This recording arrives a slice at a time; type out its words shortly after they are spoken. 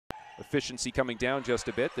Efficiency coming down just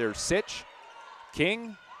a bit. There's Sitch,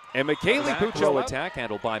 King, and McKaylee Puccio attack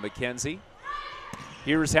handled by McKenzie.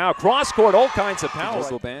 Here's how cross court, all kinds of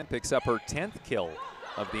power. Band picks up her 10th kill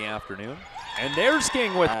of the afternoon. And there's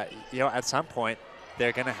King with at some point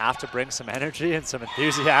they're going to have to bring some energy and some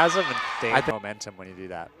enthusiasm and I think momentum when you do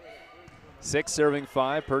that. 6 serving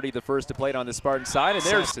 5. Purdy the first to play it on the Spartan side, and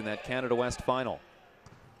there's in that Canada West final.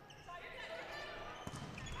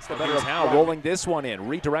 Here's Howe rolling this one in,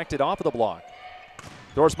 redirected off of the block.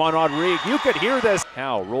 Dorsman Rodrigue, you could hear this.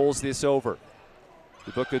 Howe rolls this over.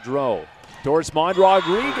 The Boudreau. Dorsman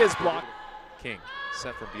Rodriguez blocked. King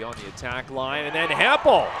set from beyond the attack line, and then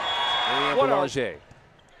Heppel.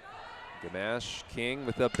 Gamache, King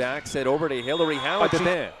with the back set over to Hillary Howe.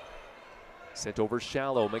 Sent over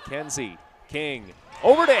shallow, McKenzie. King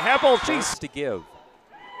over to Heppel. She's to give.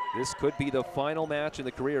 This could be the final match in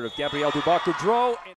the career of Gabrielle Duboc-Boudreau.